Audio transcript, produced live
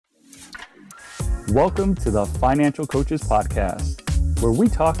Welcome to the Financial Coaches Podcast, where we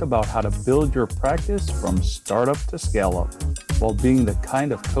talk about how to build your practice from startup to scale up while being the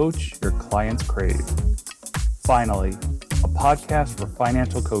kind of coach your clients crave. Finally, a podcast for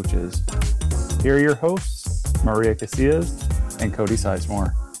financial coaches. Here are your hosts, Maria Casillas and Cody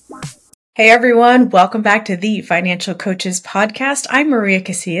Sizemore. Hey everyone, welcome back to the Financial Coaches Podcast. I'm Maria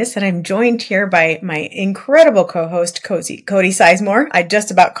Casillas and I'm joined here by my incredible co-host, Cody Sizemore. I just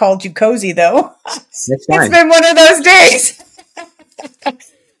about called you Cozy though. It's been one of those days.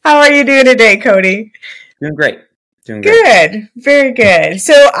 How are you doing today, Cody? Doing great. Good. Very good.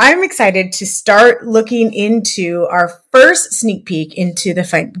 So I'm excited to start looking into our first sneak peek into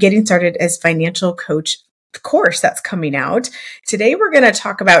the Getting Started as Financial Coach course that's coming out. Today, we're going to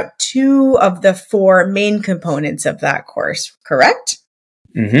talk about 2 of the 4 main components of that course, correct?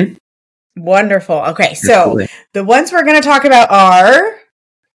 Mm-hmm. Wonderful. Okay. So the ones we're going to talk about are,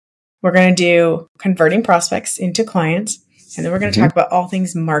 we're going to do converting prospects into clients, and then we're going to talk about all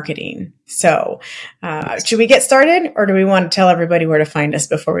things marketing. So should we get started, or do we want to tell everybody where to find us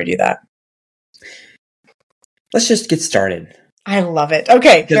before we do that? Let's just get started. I love it.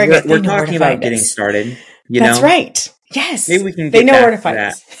 Okay. We're talking about getting started. That's right. Yes. Maybe we can get they know where to find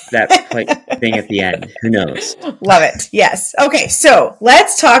us. that thing at the end. Who knows? Love it. Yes. Okay. So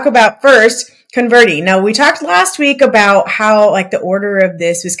let's talk about first converting. Now, we talked last week about how the order of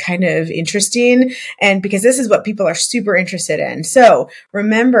this was kind of interesting, and because this is what people are super interested in. So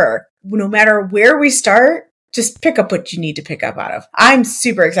remember, no matter where we start, just pick up what you need to pick up out of. I'm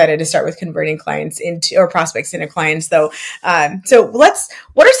super excited to start with converting clients into, or prospects into clients though. So what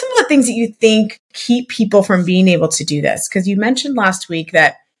are some of the things that you think keep people from being able to do this? Because you mentioned last week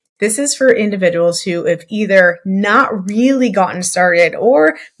that this is for individuals who have either not really gotten started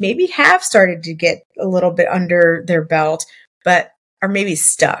or maybe have started to get a little bit under their belt, but are maybe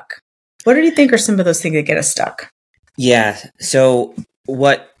stuck. What do you think are some of those things that get us stuck? Yeah. So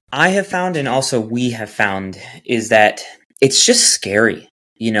what I have found, and also we have found, is that it's just scary.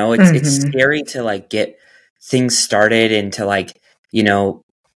 It's scary to get things started and to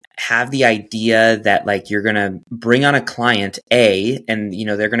have the idea that you're going to bring on a client, A, and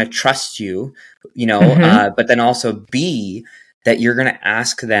they're going to trust you, but then also B, that you're going to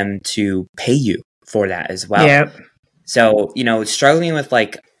ask them to pay you for that as well. Yep. So, struggling with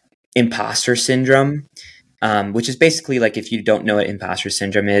imposter syndrome, which is basically if you don't know what imposter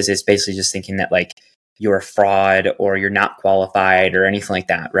syndrome is, it's basically just thinking that you're a fraud or you're not qualified or anything like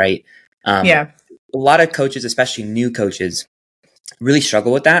that, right? Yeah. A lot of coaches, especially new coaches, really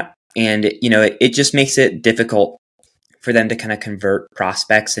struggle with that. And, it just makes it difficult for them to kind of convert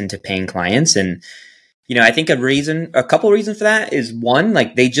prospects into paying clients. And, I think a couple reasons for that is one,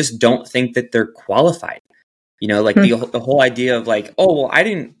 they just don't think that they're qualified. The whole idea of oh, well, I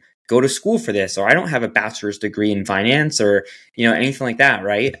didn't go to school for this, or I don't have a bachelor's degree in finance, or anything like that,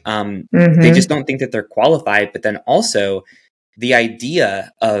 right? They just don't think that they're qualified. But then also the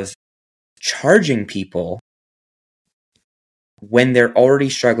idea of charging people when they're already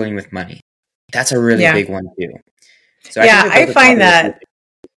struggling with money, that's a really big one too. So I find that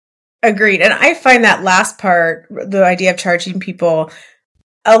agreed, and I find that last part, the idea of charging people,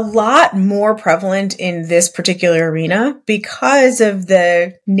 a lot more prevalent in this particular arena because of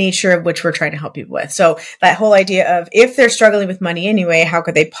the nature of which we're trying to help people with. So that whole idea of, if they're struggling with money anyway, how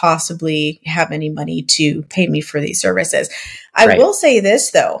could they possibly have any money to pay me for these services? I will say this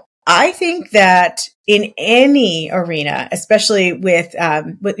though. I think that in any arena, especially with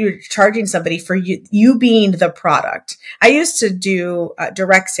what you're charging somebody for, you being the product. I used to do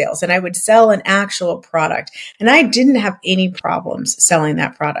direct sales, and I would sell an actual product, and I didn't have any problems selling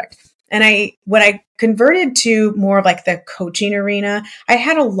that product. And when I converted to more of the coaching arena, I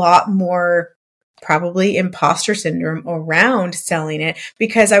had a lot more probably imposter syndrome around selling it,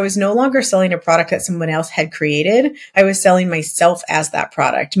 because I was no longer selling a product that someone else had created. I was selling myself as that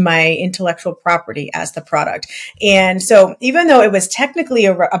product, my intellectual property as the product. And so even though it was technically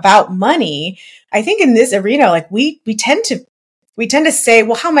about money, I think in this arena, we tend to say,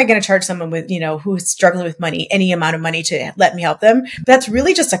 well, how am I going to charge someone with, who's struggling with money, any amount of money to let me help them? But that's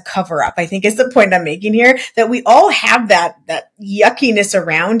really just a cover up, I think, is the point I'm making here, that we all have that yuckiness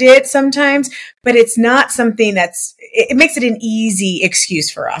around it sometimes, but it's not something it makes it an easy excuse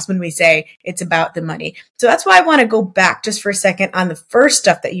for us when we say it's about the money. So that's why I want to go back just for a second on the first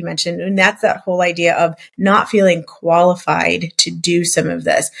stuff that you mentioned. And that's that whole idea of not feeling qualified to do some of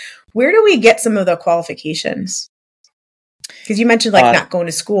this. Where do we get some of the qualifications? Because you mentioned not going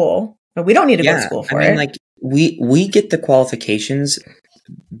to school, but we don't need to go to school for it. We get the qualifications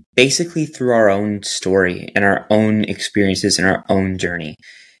basically through our own story and our own experiences and our own journey.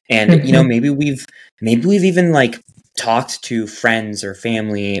 And, you know, maybe we've even like talked to friends or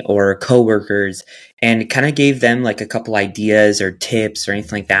family or coworkers and kind of gave them like a couple ideas or tips or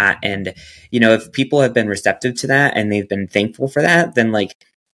anything like that. And, you know, if people have been receptive to that and they've been thankful for that, then like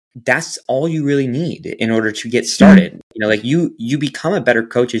that's all you really need in order to get started. You know, like you become a better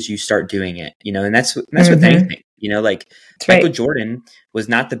coach as you start doing it, you know, and that's with anything, you know, like Michael Jordan was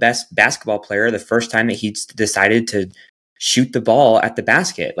not the best basketball player the first time that he decided to shoot the ball at the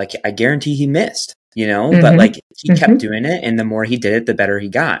basket. Like I guarantee he missed, you know, but like he kept doing it. And the more he did it, the better he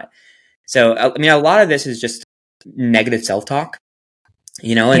got. So, I mean, a lot of this is just negative self-talk,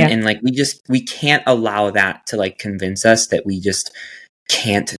 you know, and like we can't allow that to like convince us that we just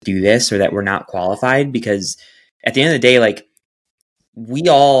can't do this or that we're not qualified, because at the end of the day, like we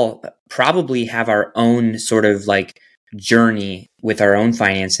all probably have our own sort of like journey with our own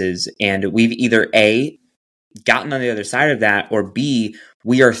finances, and we've either A, gotten on the other side of that, or B,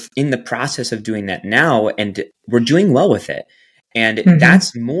 we are in the process of doing that now and we're doing well with it. And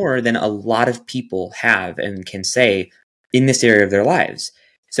that's more than a lot of people have and can say in this area of their lives.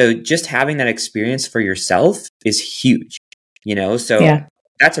 So just having that experience for yourself is huge, you know? So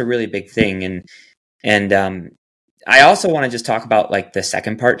that's a really big thing. And I also want to just talk about like the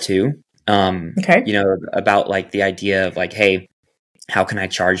second part too. You know, about like the idea of like, hey, how can I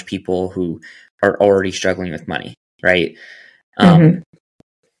charge people who are already struggling with money, right?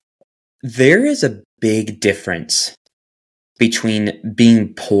 There is a big difference between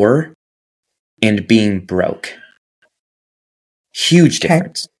being poor and being broke. Huge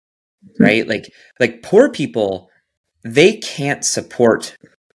difference, right? Like poor people, they can't support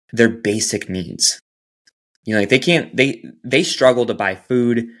their basic needs. You know, like they struggle to buy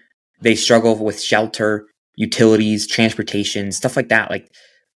food. They struggle with shelter, utilities, transportation, stuff like that. Like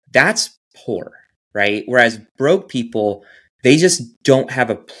that's poor, right? Whereas broke people, they just don't have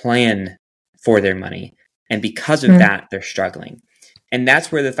a plan for their money. And because of that, they're struggling. And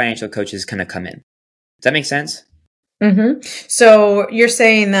that's where the financial coaches kind of come in. Does that make sense? So you're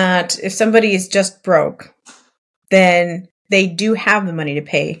saying that if somebody is just broke, then they do have the money to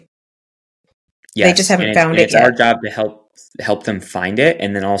pay. Yes. They just haven't found it it's yet. Our job to help them find it,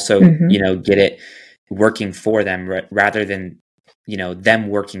 and then also, you know, get it working for them rather than, you know, them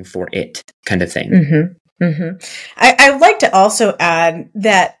working for it kind of thing. I'd like to also add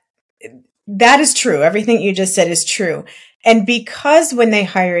that is true. Everything you just said is true. And because when they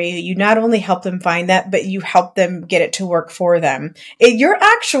hire you, you not only help them find that, but you help them get it to work for them. You're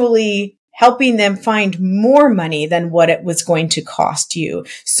actually helping them find more money than what it was going to cost you.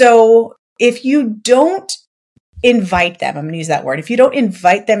 So if you don't invite them, I'm going to use that word. If you don't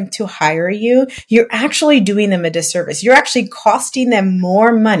invite them to hire you, you're actually doing them a disservice. You're actually costing them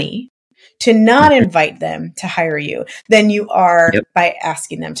more money to not invite them to hire you than you are by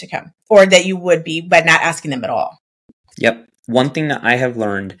asking them to come, or that you would be by not asking them at all. Yep. One thing that I have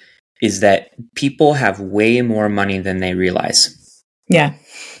learned is that people have way more money than they realize. Yeah.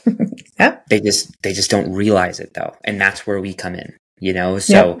 They just don't realize it though. And that's where we come in, you know?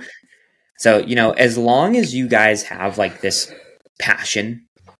 So, you know, as long as you guys have like this passion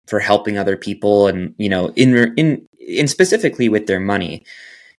for helping other people and, you know, in specifically with their money,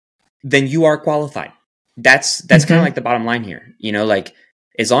 then you are qualified. That's kind of like the bottom line here. You know, like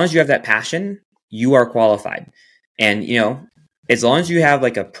as long as you have that passion, you are qualified. And, you know, as long as you have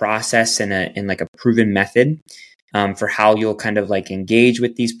like a process and like a proven method for how you'll kind of like engage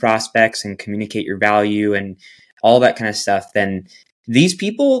with these prospects and communicate your value and all that kind of stuff, then these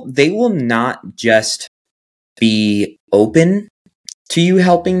people, they will not just be open to you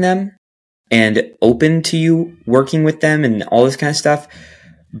helping them and open to you working with them and all this kind of stuff,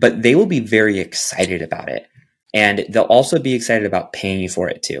 but they will be very excited about it. And they'll also be excited about paying you for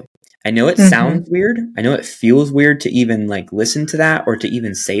it too. I know it sounds weird. I know it feels weird to even like listen to that or to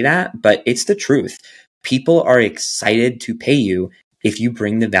even say that, but it's the truth. People are excited to pay you if you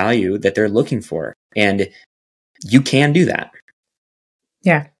bring the value that they're looking for. And you can do that.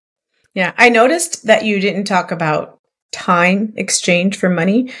 Yeah. Yeah. I noticed that you didn't talk about time exchange for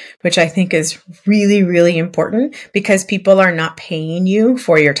money, which I think is really, really important, because people are not paying you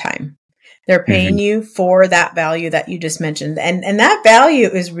for your time. They're paying you for that value that you just mentioned. And that value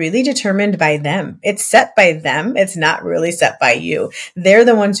is really determined by them. It's set by them. It's not really set by you. They're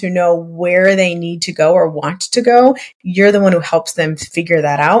the ones who know where they need to go or want to go. You're the one who helps them figure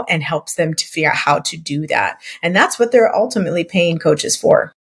that out and helps them to figure out how to do that. And that's what they're ultimately paying coaches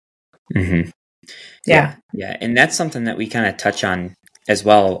for. Yeah. And that's something that we kind of touch on as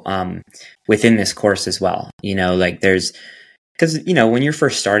well within this course as well. You know, like because, you know, when you're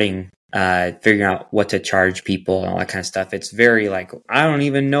first starting figuring out what to charge people and all that kind of stuff. It's very like, I don't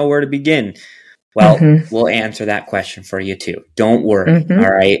even know where to begin. Well, we'll answer that question for you too. Don't worry. All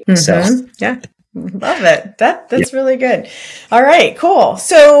right. So yeah, love it. That's really good. All right, cool.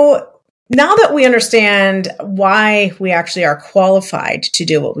 So now that we understand why we actually are qualified to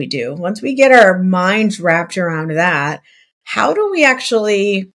do what we do, once we get our minds wrapped around that, how do we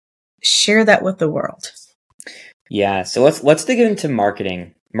actually share that with the world? Yeah. So let's dig into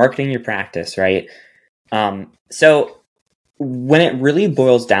marketing your practice, right? So when it really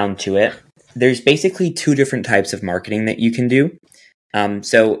boils down to it, there's basically two different types of marketing that you can do.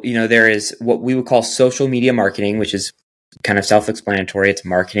 So, there is what we would call social media marketing, which is kind of self-explanatory. It's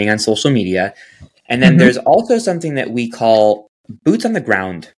marketing on social media. And then there's also something that we call boots on the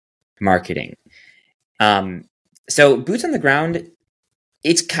ground marketing. So boots on the ground,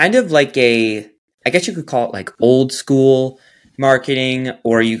 it's kind of like I guess you could call it like old school marketing,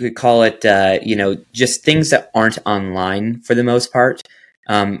 or you could call it, just things that aren't online for the most part.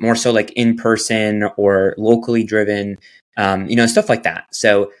 More so like in person or locally driven, stuff like that.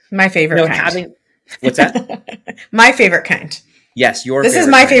 So my favorite kind. What's that? My favorite kind. Yes, This is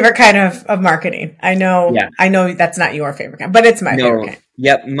my favorite kind of marketing. I know. Yeah. I know that's not your favorite kind, but it's my favorite kind.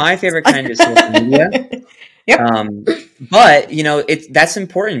 Yep, my favorite kind is social media. Yep. But that's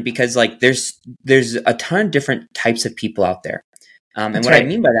important because like there's a ton of different types of people out there. And what I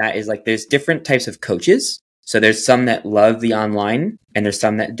mean by that is like there's different types of coaches. So there's some that love the online and there's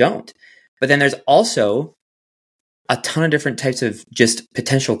some that don't. But then there's also a ton of different types of just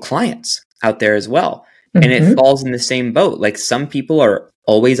potential clients out there as well. And it falls in the same boat. Like some people are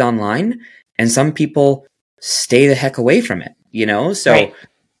always online and some people stay the heck away from it,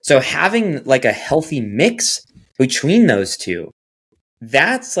 So having like a healthy mix between those two,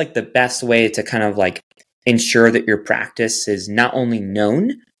 that's like the best way to kind of like ensure that your practice is not only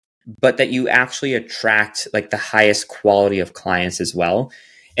known, but that you actually attract like the highest quality of clients as well.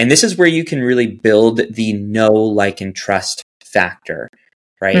 And this is where you can really build the know, like, and trust factor,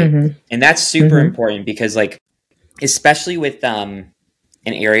 right? And that's super important because like, especially with an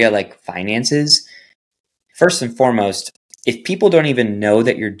area like finances, first and foremost, if people don't even know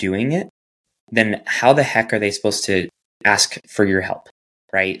that you're doing it, then how the heck are they supposed to ask for your help?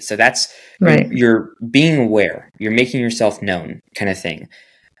 Right. So that's you're being aware, you're making yourself known kind of thing.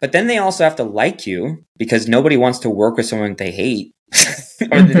 But then they also have to like you because nobody wants to work with someone they hate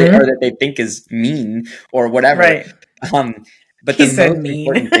or that they think is mean or whatever. Right. But the most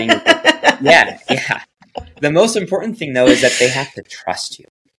important thing, the most important thing though is that they have to trust you.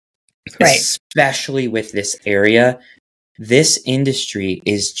 Right. Especially with this area. This industry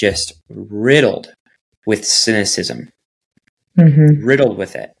is just riddled with cynicism, riddled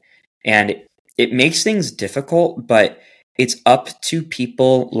with it. And it makes things difficult, but it's up to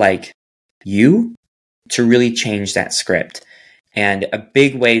people like you to really change that script. And a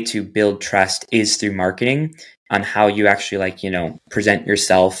big way to build trust is through marketing on how you actually present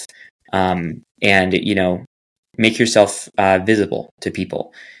yourself and, make yourself visible to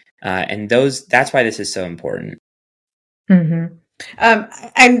people. And that's why this is so important.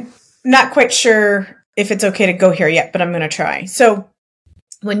 I'm not quite sure if it's okay to go here yet, but I'm going to try. So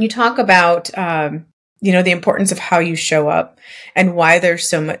when you talk about, the importance of how you show up and why there's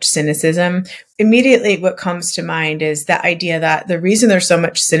so much cynicism, immediately what comes to mind is that idea that the reason there's so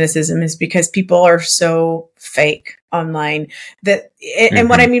much cynicism is because people are so fake online and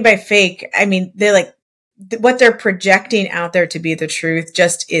what I mean by fake, I mean, they're like, what they're projecting out there to be the truth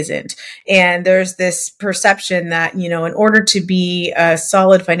just isn't. And there's this perception that, in order to be a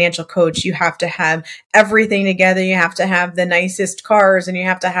solid financial coach, you have to have everything together. You have to have the nicest cars and you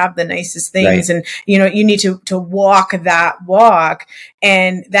have to have the nicest things. Right. And, you need to walk that walk.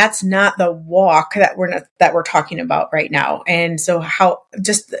 And that's not the walk that we're talking about right now. And so how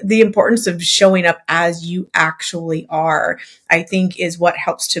just the importance of showing up as you actually are, I think is what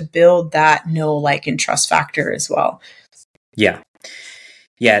helps to build that know, like, and trust factor as well. Yeah.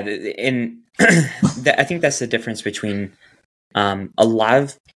 Yeah. And I think that's the difference between a lot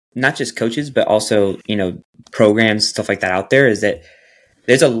of not just coaches, but also, programs, stuff like that out there is that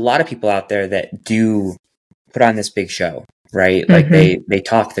there's a lot of people out there that do put on this big show, right? Like they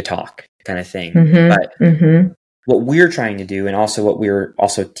talk the talk kind of thing. But what we're trying to do and also what we're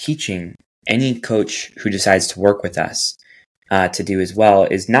also teaching any coach who decides to work with us to do as well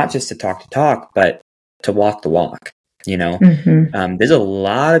is not just to talk, but to walk the walk. There's a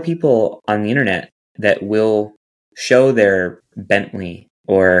lot of people on the internet that will show their Bentley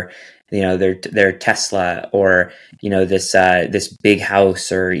or their Tesla or this big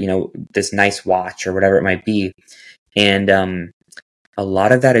house or this nice watch or whatever it might be, and a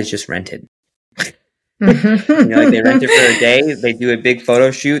lot of that is just rented. Mm-hmm. Like they rent it for a day, they do a big photo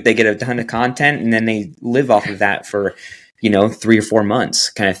shoot, they get a ton of content, and then they live off of that for, 3 or 4 months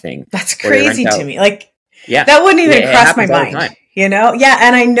kind of thing. That's crazy to me. Like, yeah, that wouldn't even cross my all the mind, time. Yeah.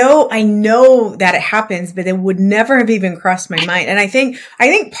 And I know that it happens, but it would never have even crossed my mind. And I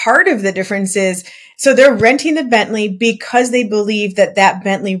think part of the difference is, so they're renting the Bentley because they believe that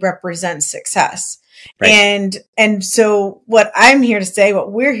Bentley represents success. Right. And so what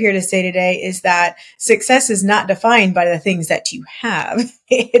we're here to say today is that success is not defined by the things that you have.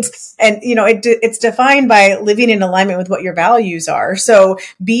 It's defined by living in alignment with what your values are. So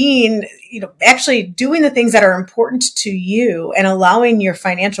being, actually doing the things that are important to you and allowing your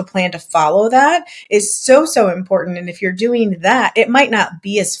financial plan to follow that is so, so important. And if you're doing that, it might not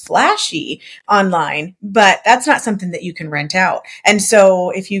be as flashy online, but that's not something that you can rent out. And so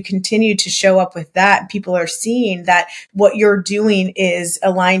if you continue to show up with that, people are seeing that what you're doing is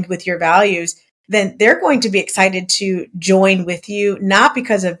aligned with your values, then they're going to be excited to join with you, not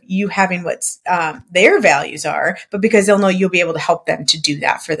because of you having what their values are, but because they'll know you'll be able to help them to do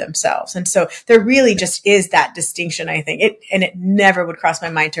that for themselves. And so there really just is that distinction, I think. It never would cross my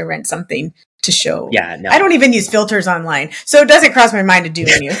mind to rent something to show. Yeah, no. I don't even use filters online, so it doesn't cross my mind to do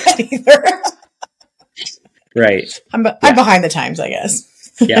any of that either. Right. I'm behind the times, I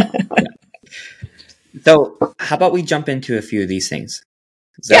guess. Yeah. So how about we jump into a few of these things?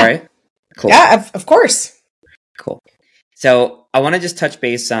 Is that right? Cool. Yeah, of course. Cool. So I want to just touch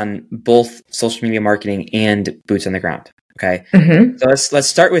base on both social media marketing and boots on the ground. Okay. Mm-hmm. So let's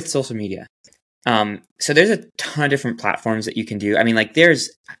start with social media. So there's a ton of different platforms that you can do. I mean, like I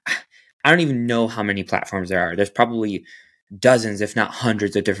don't even know how many platforms there are. There's probably dozens, if not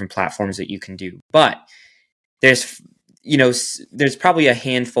hundreds of different platforms that you can do. But there's probably a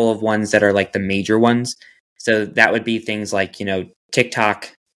handful of ones that are like the major ones. So that would be things like,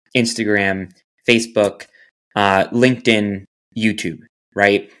 TikTok, Instagram, Facebook, LinkedIn, YouTube,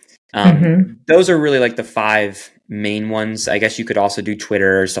 right? Those are really like the 5 main ones. I guess you could also do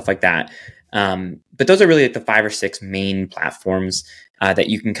Twitter or stuff like that. But those are really like the 5 or 6 main platforms that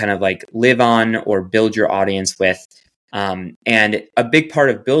you can kind of like live on or build your audience with. And a big part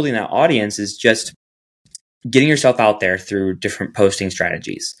of building that audience is just getting yourself out there through different posting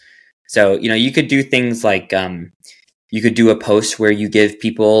strategies. So, you could do things like, you could do a post where you give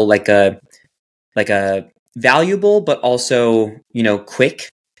people like a valuable, but also, quick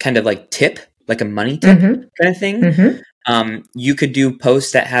kind of like tip, like a money tip kind of thing. You could do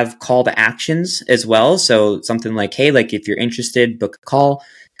posts that have call to actions as well. So something like, hey, like if you're interested, book a call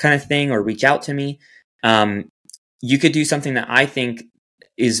kind of thing, or reach out to me. You could do something that I think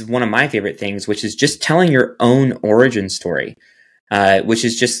is one of my favorite things, which is just telling your own origin story, which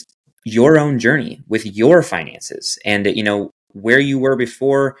is just your own journey with your finances and, where you were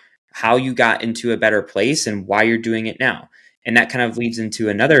before, how you got into a better place and why you're doing it now. And that kind of leads into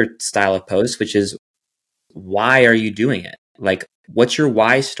another style of post, which is, why are you doing it? Like, what's your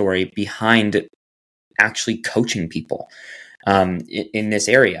why story behind actually coaching people in this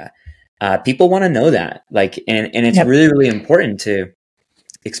area? People want to know that, like, and it's really, really important to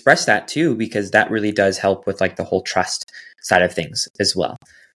express that too, because that really does help with like the whole trust side of things as well.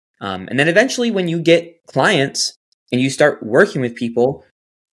 And then eventually when you get clients and you start working with people,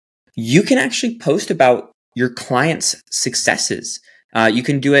 you can actually post about your clients' successes. You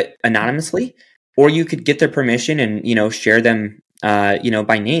can do it anonymously, or you could get their permission and, share them,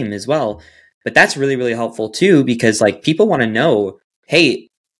 by name as well. But that's really, really helpful too, because like people want to know, hey,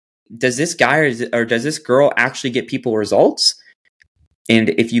 does this guy or does this girl actually get people results? And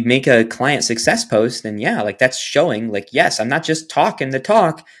if you make a client success post, then yeah, like that's showing like, yes, I'm not just talking the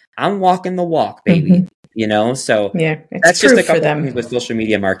talk, I'm walking the walk, baby. So that's just a couple things with social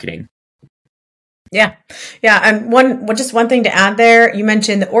media marketing. Yeah. And one thing to add there, you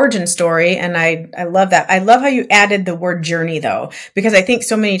mentioned the origin story, and I love that. I love how you added the word journey though, because I think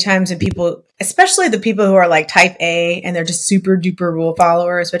so many times when people, especially the people who are like type A and they're just super duper rule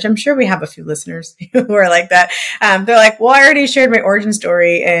followers, which I'm sure we have a few listeners who are like that. They're like, well, I already shared my origin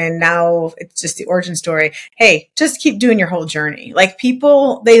story and now it's just the origin story. Hey, just keep doing your whole journey. Like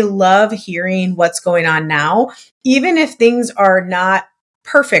people, they love hearing what's going on now, even if things are not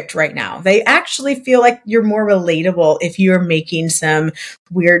perfect right now. They actually feel like you're more relatable if you're making some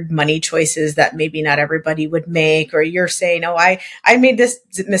weird money choices that maybe not everybody would make, or you're saying, oh, I made this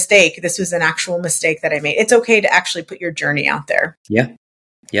mistake. This was an actual mistake that I made. It's okay to actually put your journey out there. Yeah.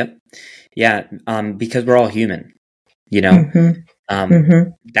 Yep. Yeah. Because we're all human, That's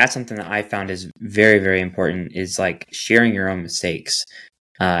something that I found is very, very important, is like sharing your own mistakes.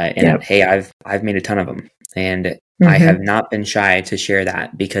 Hey, I've made a ton of them, and I have not been shy to share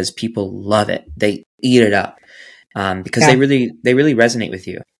that because people love it. They eat it up because they really resonate with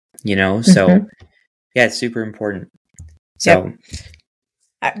you, you know? So yeah, it's super important. So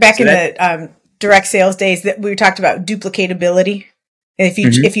back in the direct sales days that we talked about duplicatability.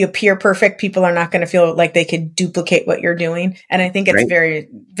 If you appear perfect, people are not going to feel like they could duplicate what you're doing. And I think it's very,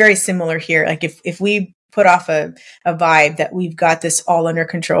 very similar here. Like if we put off a vibe that we've got this all under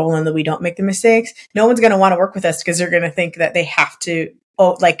control and that we don't make the mistakes, no one's going to want to work with us because they're going to think that they have to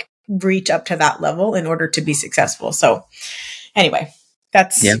reach up to that level in order to be successful. So anyway,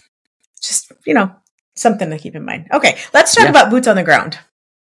 that's just, something to keep in mind. Okay, let's talk about boots on the ground.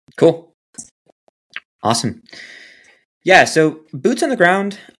 Cool. Awesome. Yeah, so boots on the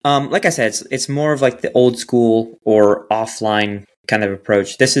ground, like I said, it's more of like the old school or offline kind of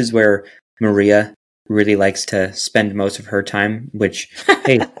approach. This is where Maria really likes to spend most of her time, which,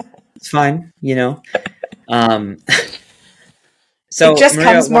 hey, it's fine, So it just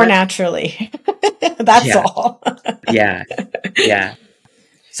Maria, comes more naturally. That's all. Yeah.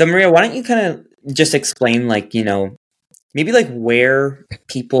 So Maria, why don't you kind of just explain maybe where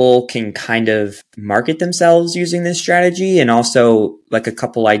people can kind of market themselves using this strategy, and also a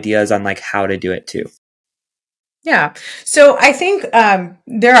couple ideas on how to do it too. Yeah. So I think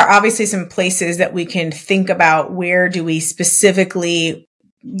there are obviously some places that we can think about where do we specifically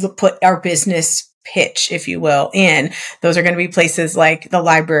put our business pitch, if you will, in. Those are going to be places like the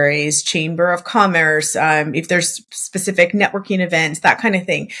libraries, Chamber of Commerce, if there's specific networking events, that kind of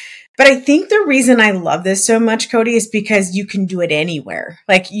thing. But I think the reason I love this so much, Cody, is because you can do it anywhere.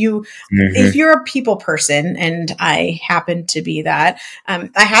 If you're a people person, and I happen to be that, I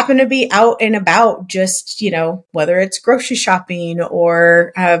happen to be out and about just, whether it's grocery shopping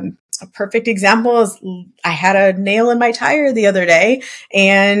or, a perfect example is I had a nail in my tire the other day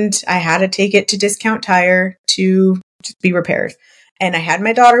and I had to take it to Discount Tire to be repaired. And I had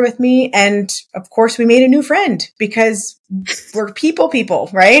my daughter with me. And of course we made a new friend because we're people,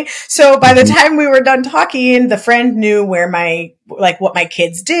 right? So by the time we were done talking, the friend knew where what my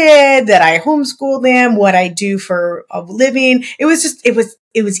kids did, that I homeschooled them, what I do for a living. It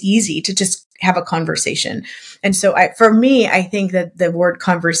was easy to just have a conversation. And so for me, I think that the word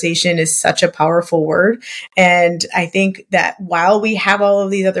conversation is such a powerful word. And I think that while we have all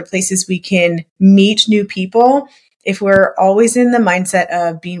of these other places we can meet new people, if we're always in the mindset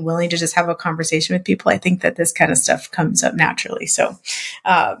of being willing to just have a conversation with people, I think that this kind of stuff comes up naturally. So,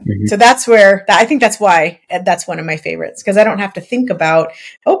 so that's where I think that's why that's one of my favorites, because I don't have to think about,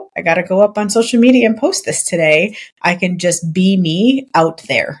 I got to go up on social media and post this today. I can just be me out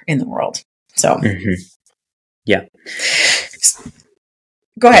there in the world. So, yeah.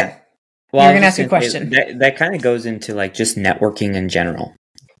 Go ahead. Well, you're going to ask a question. That kind of goes into just networking in general.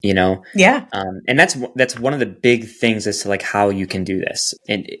 Yeah. And that's one of the big things as to how you can do this.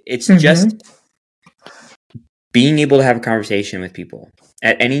 And it's just being able to have a conversation with people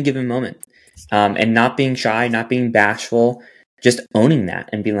at any given moment, and not being shy, not being bashful, just owning that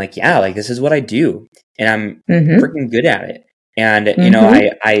and being this is what I do and I'm freaking good at it. And,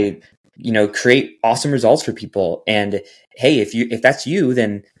 I create awesome results for people. And hey, if that's you,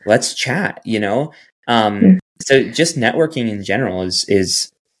 then let's chat, So just networking in general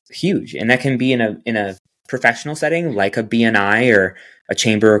is huge. And that can be in a professional setting, like a BNI or a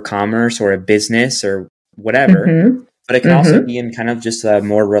Chamber of Commerce or a business or whatever. But it can also be in kind of just a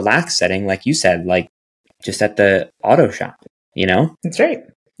more relaxed setting, like you said, just at the auto shop, That's right.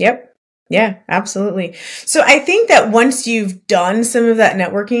 Yep. Yeah, absolutely. So I think that once you've done some of that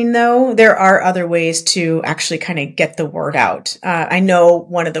networking, though, there are other ways to actually kind of get the word out. I know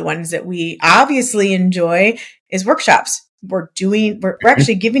one of the ones that we obviously enjoy is workshops. We're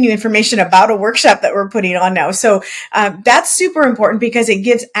actually giving you information about a workshop that we're putting on now. So that's super important because it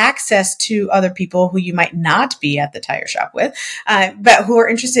gives access to other people who you might not be at the tire shop with, but who are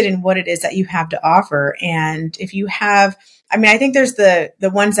interested in what it is that you have to offer. And if you have, I think there's the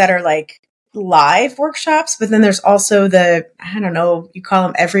ones that are live workshops, but then there's also you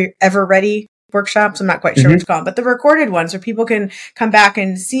call them ever ready workshops. I'm not quite sure what to call them, but the recorded ones where people can come back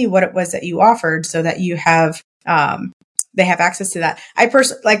and see what it was that you offered so that you have, they have access to that. I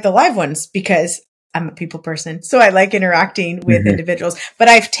personally like the live ones because I'm a people person. So I like interacting with individuals, but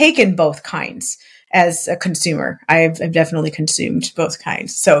I've taken both kinds as a consumer. I've definitely consumed both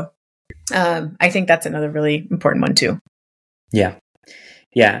kinds. So I think that's another really important one too. Yeah.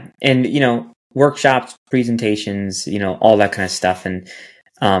 Yeah. And, workshops, presentations, all that kind of stuff. And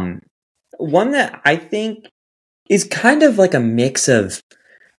one that I think is kind of like a mix of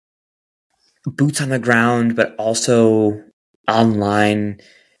boots on the ground, but also online.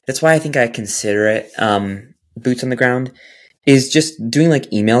 That's why I think I consider it boots on the ground is just doing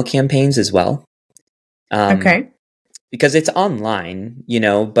like email campaigns as well. Okay. Because it's online,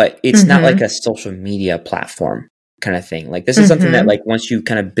 but it's not like a social media platform kind of thing. Like this is something that like once you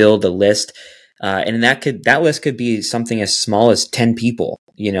kind of build a list, and that list could be something as small as 10 people,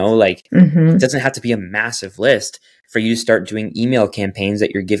 it doesn't have to be a massive list for you to start doing email campaigns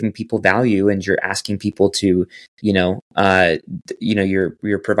that you're giving people value and you're asking people to, you're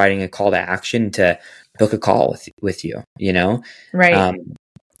providing a call to action to book a call with you, Right.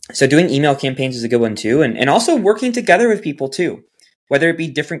 So doing email campaigns is a good one too. And also working together with people too, whether it be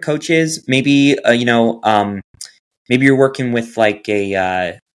different coaches, maybe, maybe you're working with like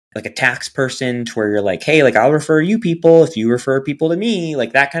a tax person to where you're like, hey, like I'll refer you people if you refer people to me,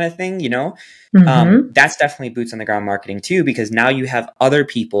 like that kind of thing, that's definitely boots on the ground marketing too, because now you have other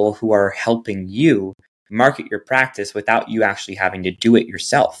people who are helping you market your practice without you actually having to do it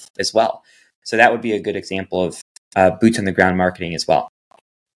yourself as well. So that would be a good example of boots on the ground marketing as well.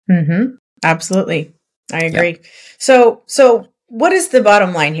 Absolutely. I agree. Yeah. So what is the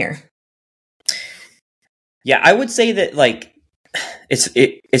bottom line here? Yeah, I would say that like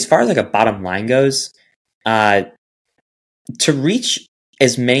as far as like a bottom line goes, to reach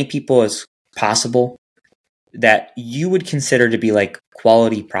as many people as possible that you would consider to be like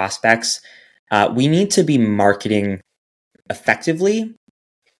quality prospects, we need to be marketing effectively.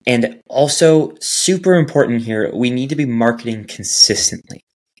 And also super important here, we need to be marketing consistently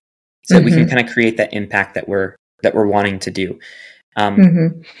so that we can kind of create that impact that we're wanting to do.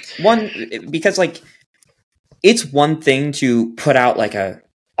 One, because like it's one thing to put out like a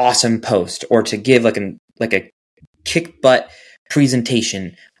awesome post or to give like a kick butt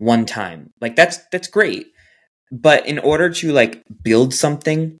presentation one time. Like that's great. But in order to like build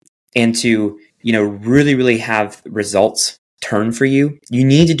something and to, really, really have results turn for you, you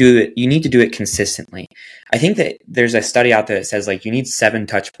need to do it consistently. I think that there's a study out there that says like you need 7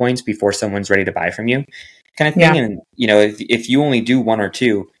 touch points before someone's ready to buy from you kind of thing. Yeah. And, if you only do 1 or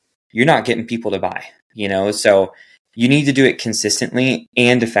 2, you're not getting people to buy, so you need to do it consistently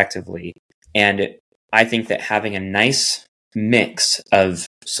and effectively. And I think that having a nice mix of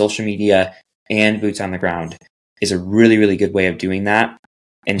social media and boots on the ground is a really, really good way of doing that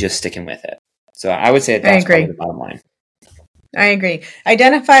and just sticking with it. So I would say that's probably the bottom line. I agree.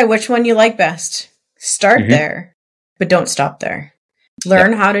 Identify which one you like best. Start there, but don't stop there.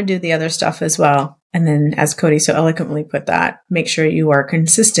 Learn how to do the other stuff as well. And then, as Cody so eloquently put that, make sure you are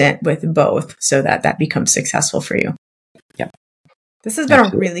consistent with both so that becomes successful for you. Yeah. This has been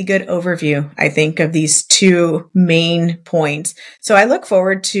a really good overview, I think, of these 2 main points. So I look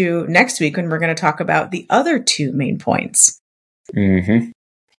forward to next week when we're going to talk about the other 2 main points. Yep.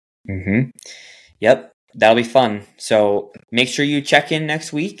 That'll be fun. So make sure you check in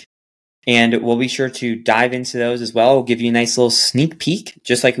next week and we'll be sure to dive into those as well. We'll give you a nice little sneak peek,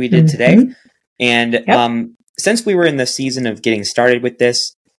 just like we did today. And since we were in the season of getting started with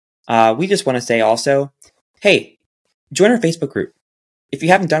this, we just want to say also, hey, join our Facebook group. If you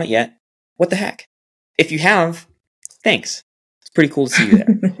haven't done it yet, what the heck? If you have, thanks. It's pretty cool to see you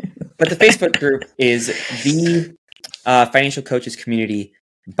there. But the Facebook group is the Financial Coaches Community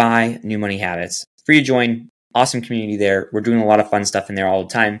by New Money Habits. Free to join. Awesome community there. We're doing a lot of fun stuff in there all the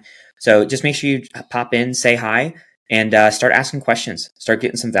time. So just make sure you pop in, say hi, and start asking questions. Start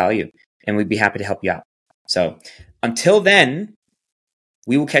getting some value, and we'd be happy to help you out. So until then,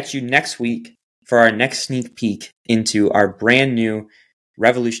 we will catch you next week for our next sneak peek into our brand new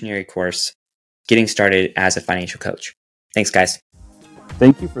revolutionary course, Getting Started as a Financial Coach. Thanks, guys.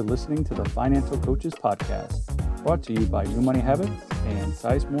 Thank you for listening to the Financial Coaches Podcast, brought to you by New Money Habits and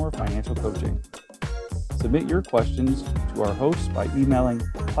Sizemore Financial Coaching. Submit your questions to our hosts by emailing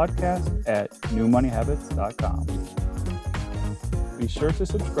podcast@newmoneyhabits.com. Be sure to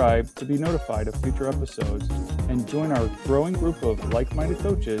subscribe to be notified of future episodes and join our growing group of like-minded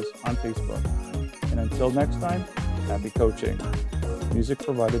coaches on Facebook. And until next time, happy coaching. Music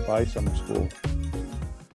provided by Summer School.